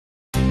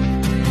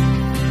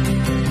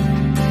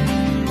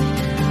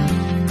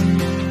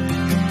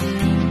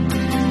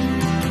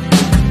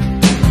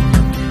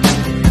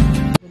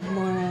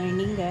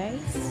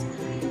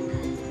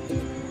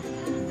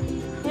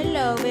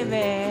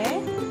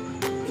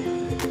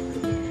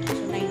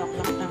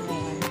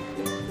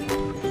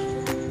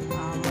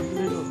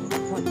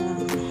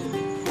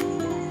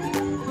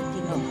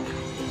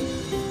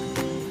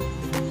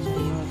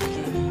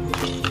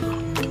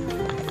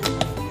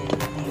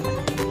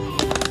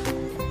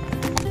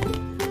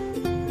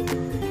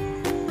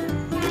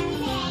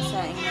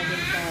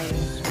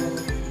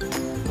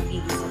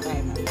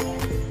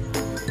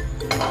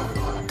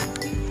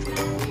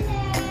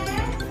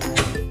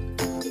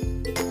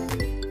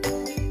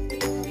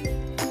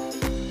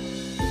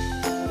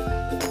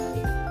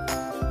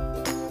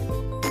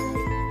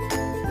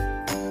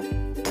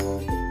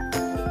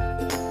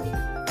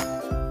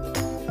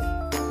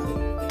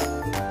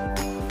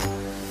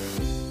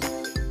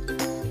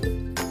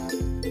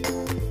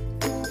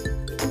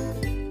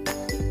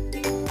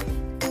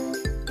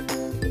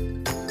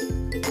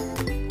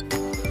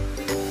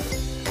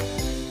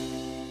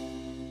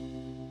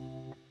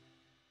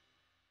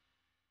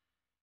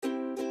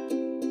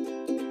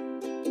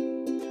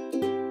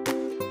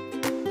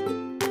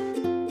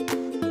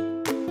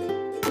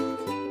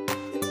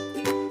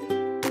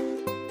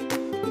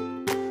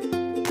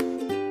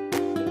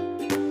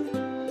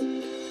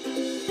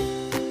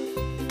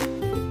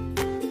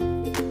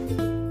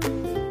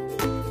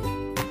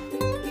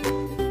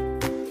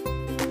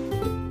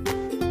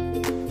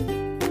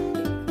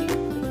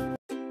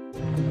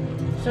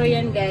So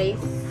yan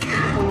guys.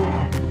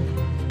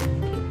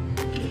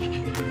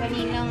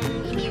 Kaninang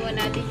iniwan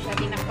natin siya,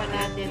 tinakpan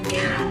natin,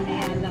 then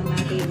ayan lang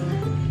natin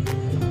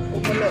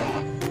kumulo.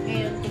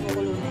 Ngayon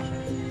kumukulo na siya.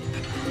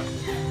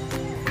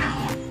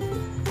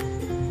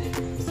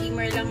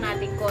 Simmer lang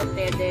natin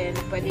konti, then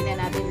pwede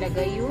na natin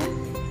lagay yung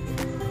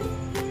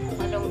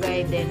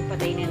malunggay, then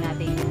patay na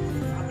natin yung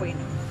apoy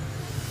na.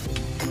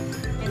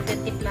 And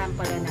then timplahan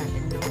pala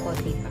natin ng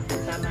konti pa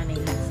kung tama na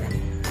yung lasa.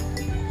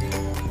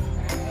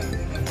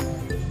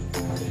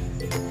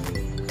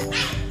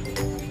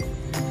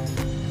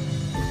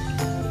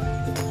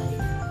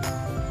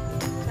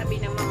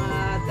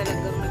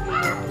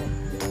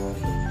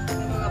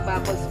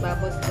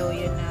 Bubbles daw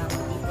yun na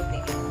puti-puti.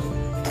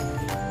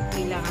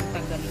 Kailangan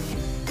tanggalin yan.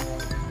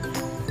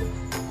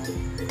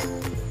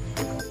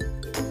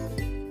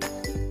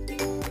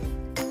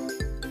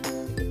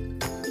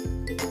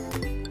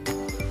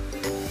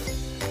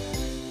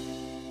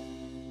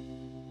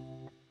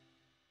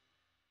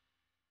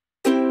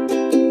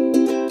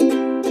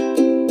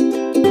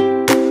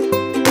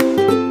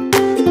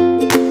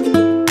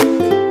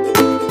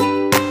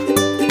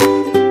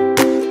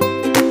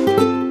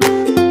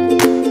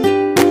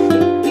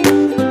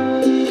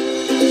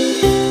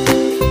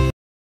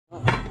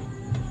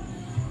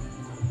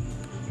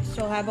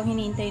 Habang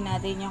hinihintay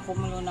natin yung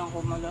kumulo ng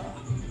kumulo,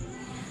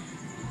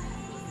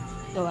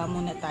 gawa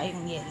muna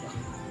tayong yelo.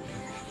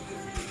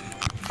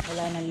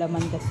 Wala nang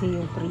laman kasi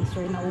yung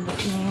freezer, naubos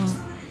na yung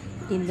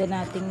tinda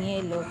nating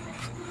yelo.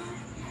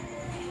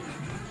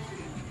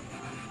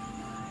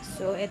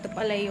 So ito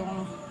pala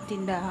yung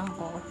tindahan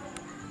ko.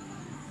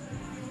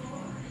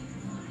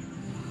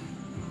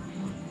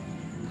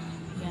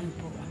 Yan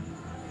po.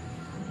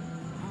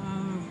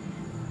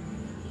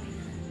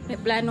 May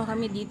plano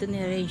kami dito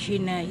ni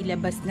Reggie na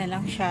ilabas na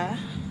lang siya,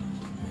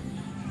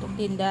 itong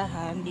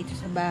tindahan dito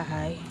sa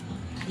bahay.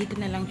 Dito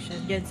na lang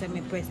siya, dyan sa may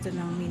pwesto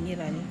ng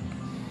mineral.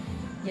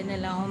 Dyan na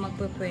lang ako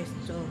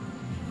magpupwesto.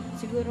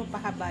 Siguro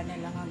pahaba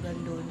na lang hanggang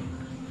doon,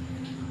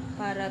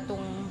 para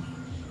tong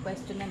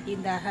pwesto ng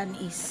tindahan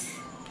is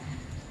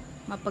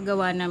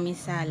mapagawa namin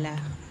sala.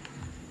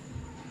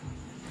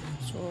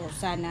 So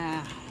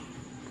sana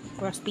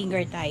cross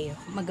finger tayo,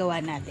 magawa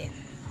natin.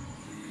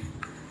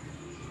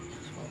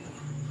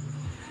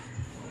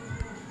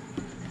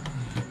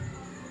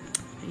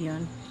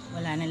 Yun,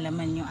 wala na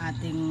laman yung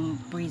ating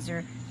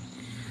freezer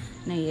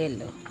na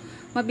yelo.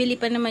 Mabili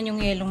pa naman yung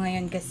yelo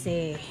ngayon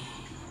kasi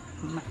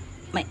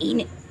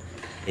mainit.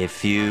 A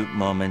few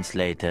moments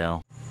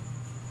later.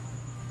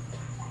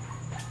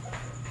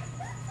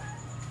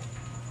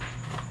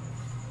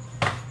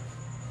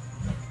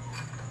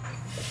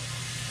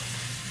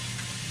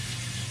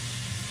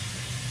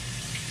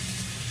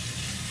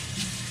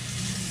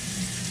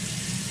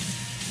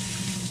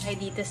 Ay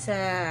dito sa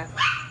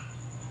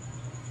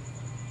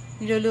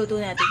niluluto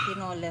natin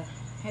tinola.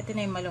 Ito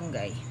na yung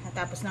malunggay.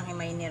 Natapos ng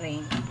himay ni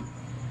Rain.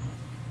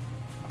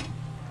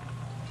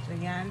 So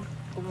yan,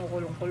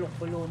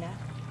 kumukulong-kulong-kulo na.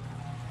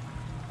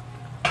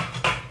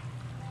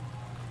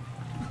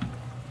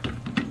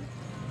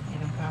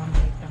 Meron pa akong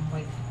baitang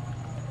white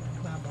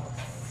bubbles.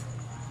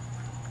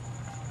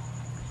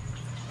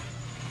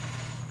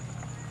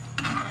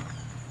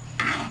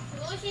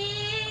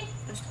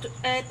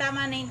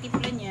 Tama na yung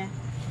timpla niya.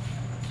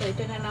 So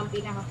ito na lang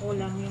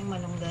pinakakulang yung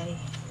malunggay.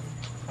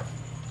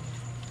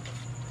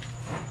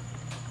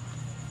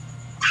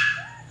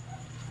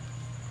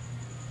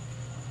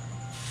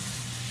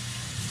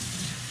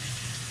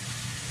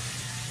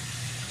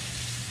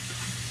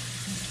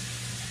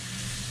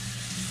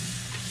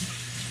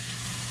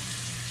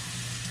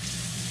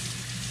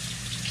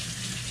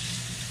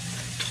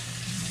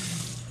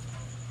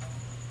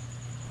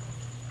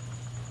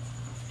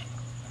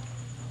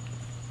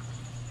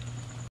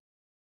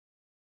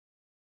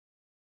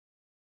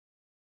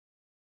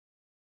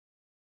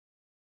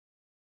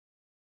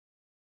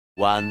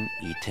 One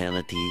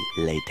eternity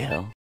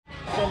later.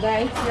 So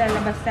guys,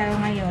 lalabas tayo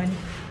ngayon.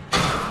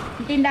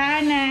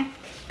 Tindahan na.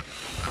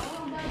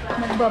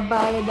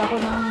 Magbabayad ako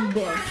ng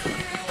bill.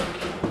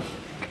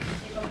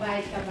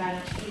 Magbabayad ka ba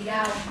ng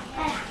ilaw?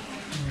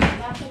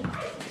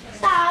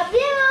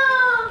 Sabi mo!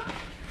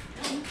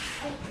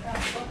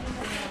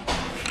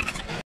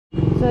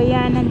 So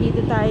yan,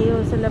 nandito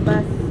tayo sa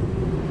labas.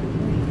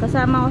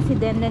 Kasama ko si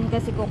Denden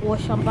kasi kukuha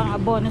siyang pang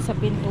abono sa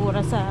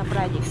pintura sa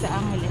project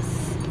sa Angeles.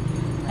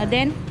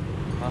 Aden?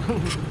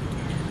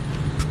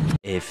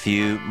 A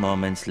few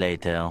moments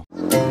later.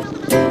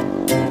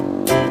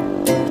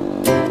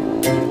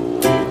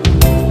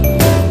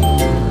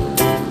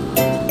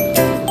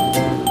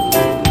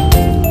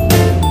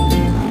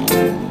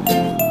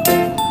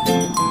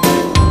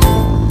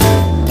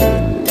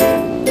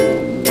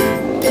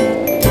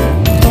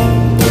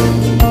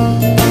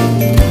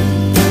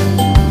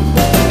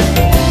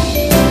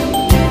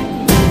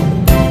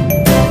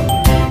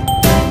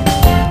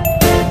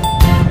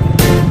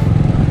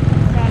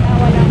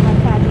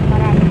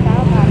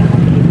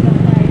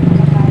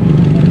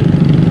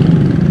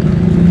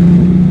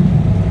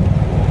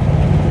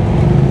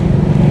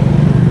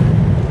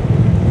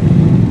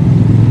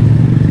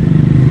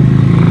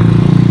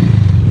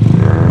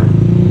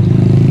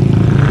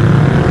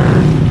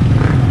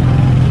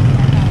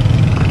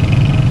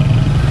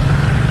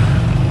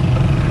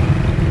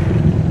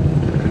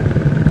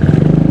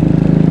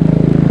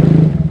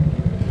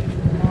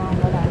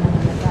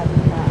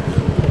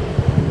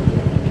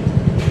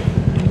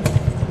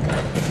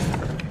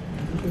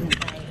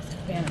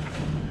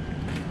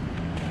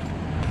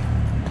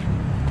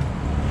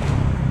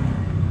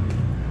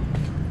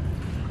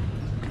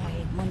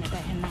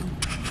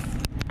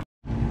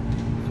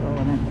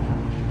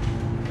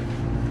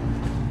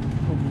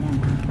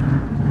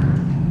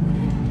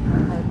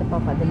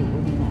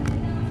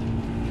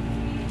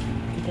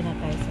 dito na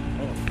tayo sa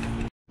pool.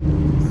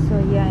 So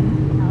yan,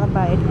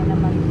 nakabayad na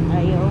naman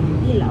tayo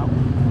ilaw.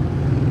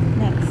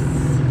 Next,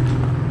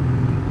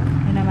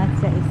 yun naman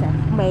sa isa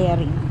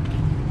bayarin.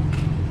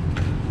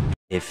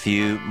 A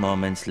few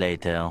moments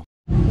later.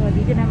 So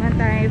dito naman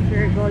tayo,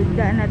 Pure Gold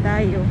na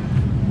tayo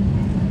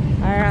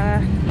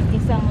para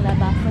isang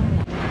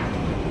labasan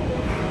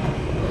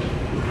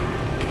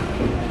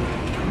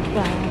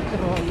na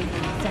control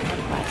sa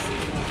karpas.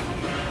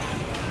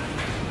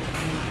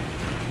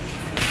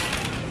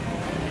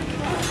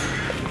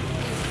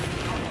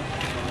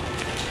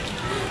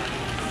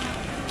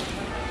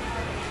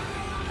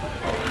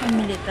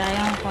 Pumili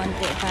tayong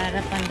konti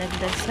para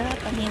pandagdag sa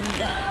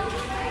paninda.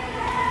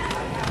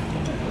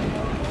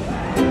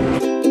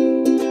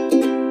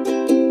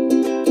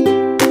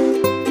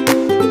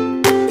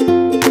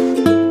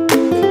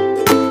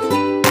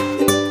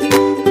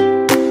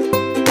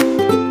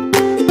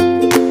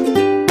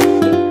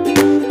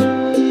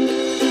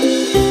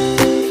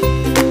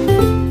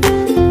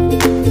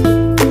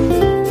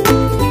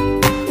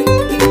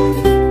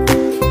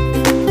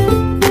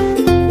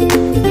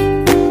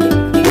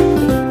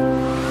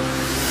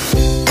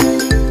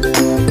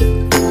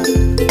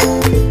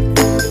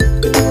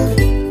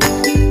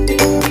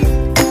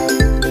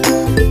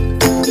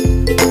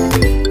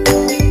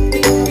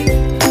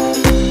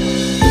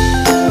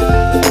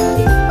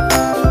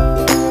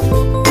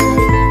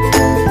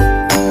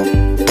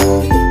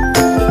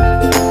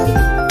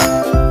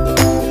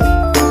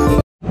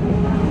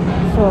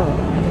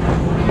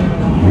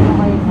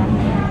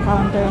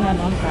 Counter na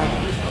ng card.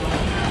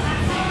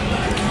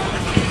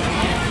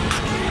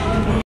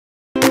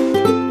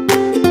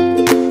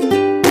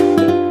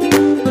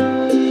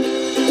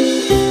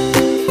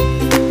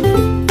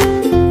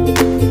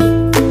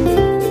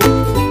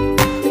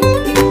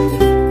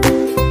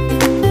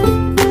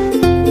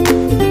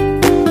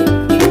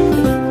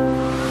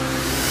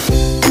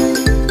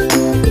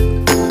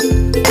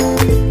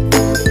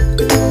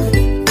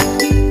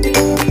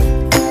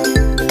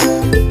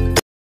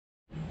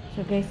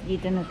 So guys,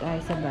 dito na tayo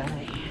sa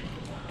bahay.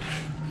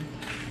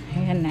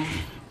 Ayan na.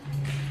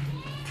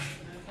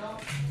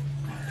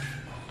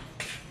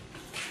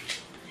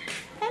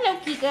 Hello,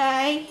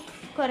 Kikay!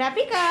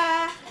 Kurapi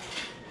ka!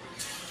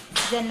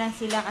 Diyan lang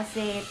sila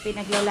kasi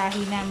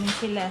pinaglalahi namin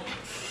sila.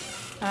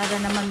 Para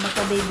naman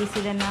magka-baby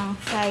sila ng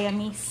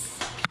Siamese.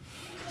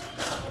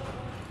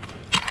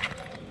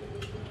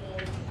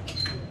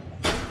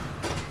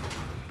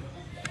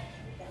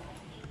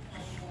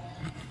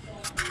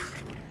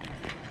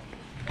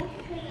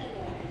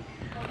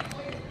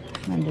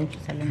 Nandun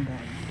siya sa lungga.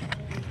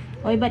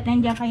 Oy, ba't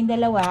nandiyan kayong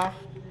dalawa?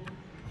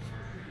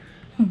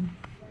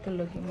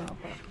 Tulog yung mga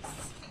paps.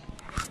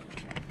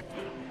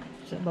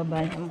 So,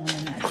 baba na muna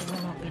natin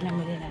yung mga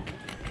pinamili natin.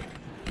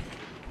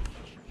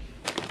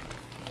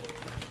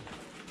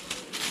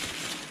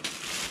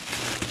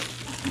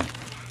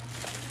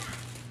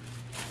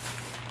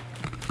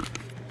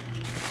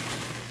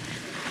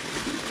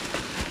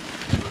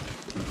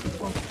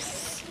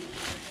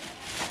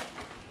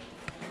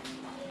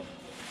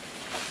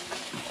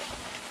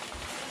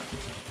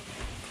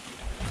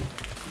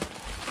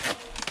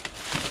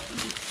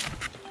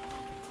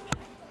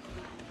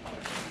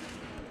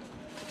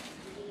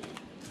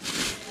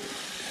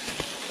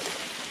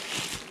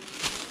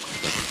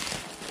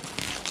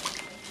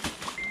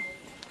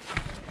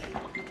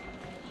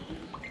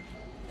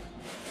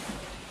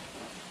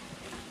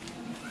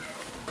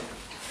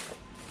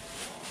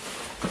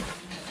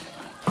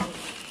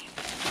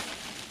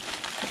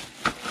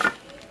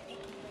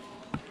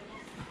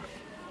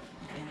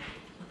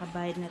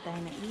 Nakabayad na tayo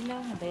ng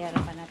ilaw.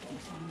 Nabayaran pa natin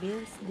isang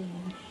bills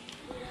din.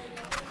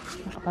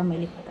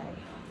 Nakapamili pa tayo.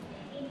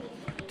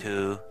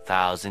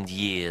 2,000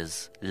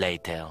 years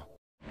later.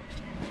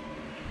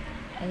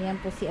 Ayan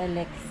po si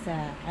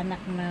Alexa,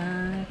 anak na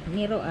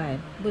ni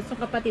Roan. Bunso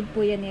kapatid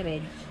po yan ni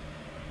Reg.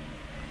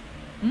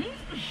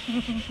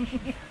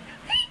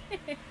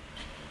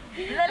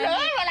 Lalo,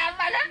 wala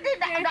pa lang, di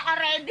na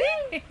naka-ready.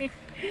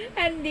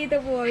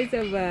 Andito po kami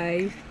sa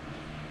bahay.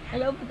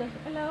 Hello po daw.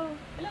 Hello.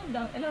 Hello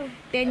daw. Hello.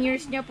 10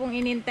 years niya pong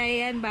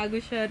inintayan bago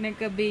siya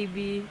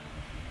nagka-baby.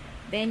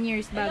 10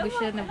 years bago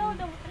siya Hello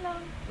daw. Hello.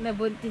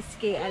 nabuntis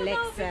kay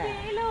Alexa.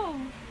 Hello.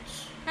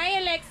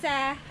 Hi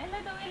Alexa! Hello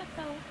daw. Hello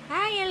daw.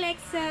 Hi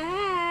Alexa!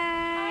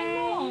 Hi!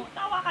 Ano?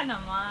 Tawa ka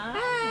naman.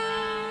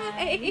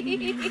 Hi!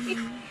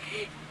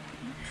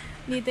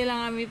 Dito lang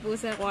kami po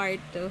sa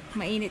kwarto.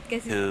 Mainit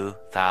kasi.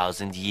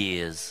 2,000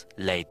 years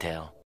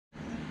later.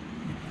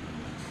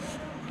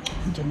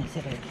 Diyan na si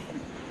Red.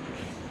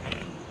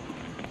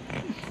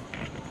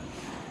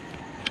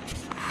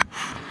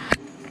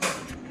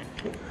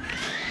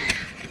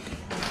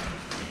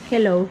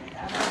 Hello.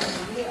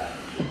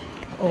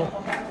 Oh.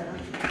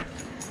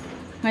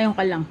 Ngayon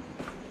ka lang.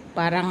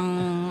 Parang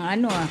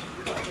ano ah.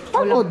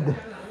 Pagod.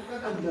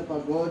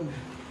 Pagod.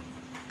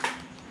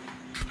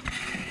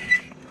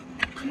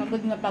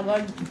 Pagod na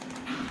pagod.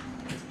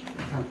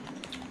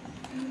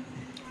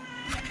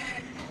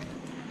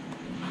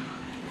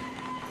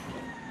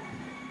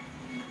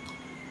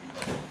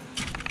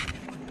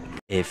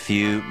 A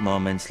few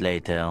moments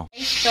later.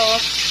 Ito,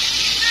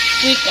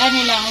 quick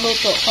lang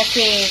luto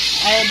kasi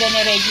ayaw daw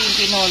ni Reggie yung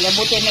tinola.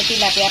 Buti may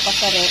tilapia pa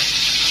sa ref.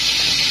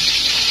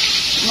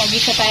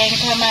 Mag-isa tayong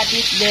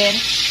kamatis din.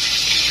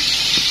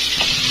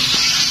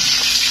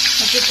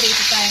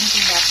 Mag-prito tayong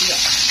tilapia.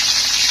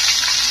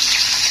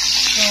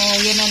 So,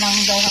 yun na lang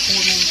daw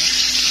hapunin niya.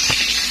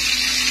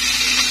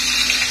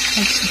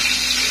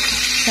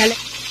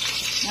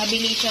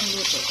 Mabilis siyang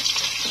luto.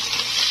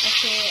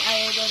 Kasi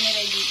ayaw daw ni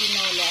Reggie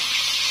tinola.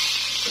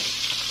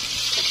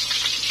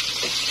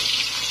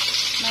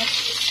 Mas,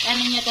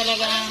 ano niya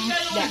talaga ang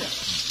isda.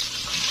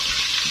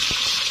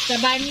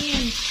 Sabahan niya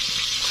yun.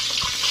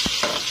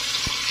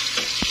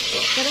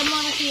 Pero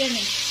mo kasi yan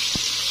eh.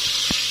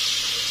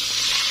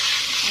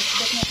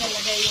 Masbat na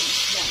talaga yung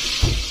isda.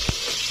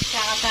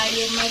 Saka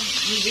tayo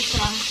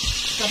mag-gigisang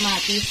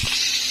kamatis.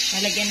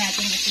 Nalagyan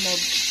natin yung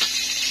itlog.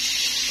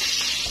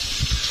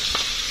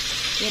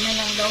 Yan na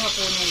lang daw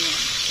hapunan niya.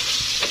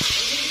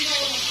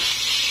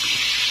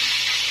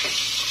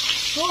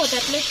 Oo,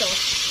 tatlo to.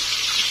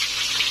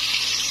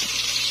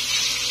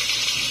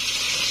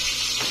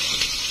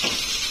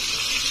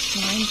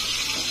 Nice.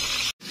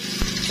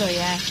 So,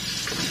 yan.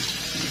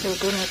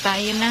 Luto na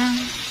tayo ng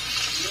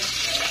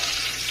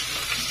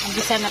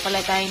umpisa na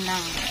pala tayo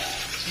ng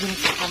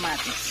ginisang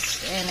kamatis.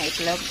 Ayan na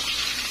itlog.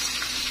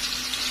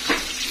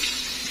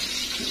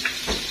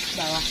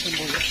 Bawang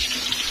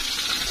sibuyas.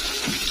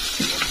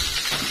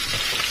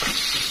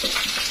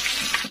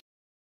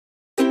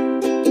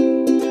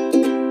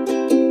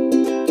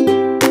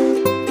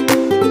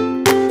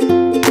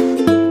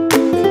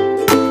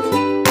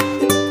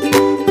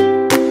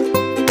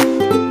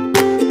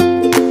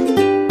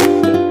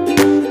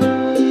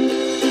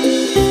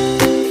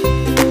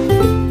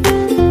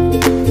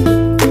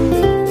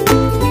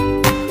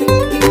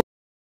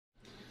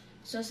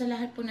 So, sa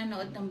lahat po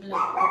nanood ng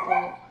vlog ko po,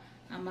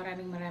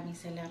 maraming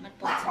salamat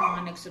po. At sa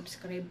mga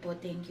nag-subscribe po,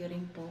 thank you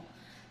rin po.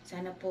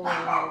 Sana po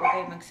huwag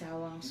kayo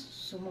magsawang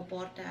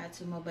sumuporta at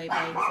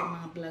sumabaybay sa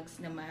mga vlogs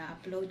na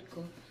ma-upload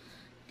ko.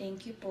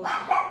 Thank you po.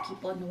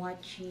 Keep on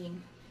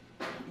watching.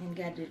 And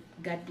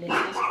God bless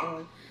us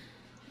all.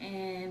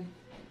 And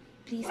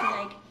please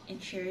like and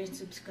share and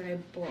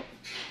subscribe po.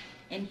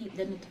 And hit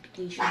the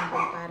notification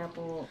bell para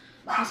po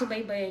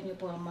masubaybayan nyo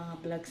po ang mga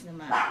vlogs na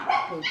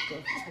ma-upload ko.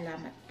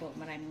 Salamat po.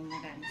 Maraming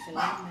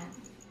salamat.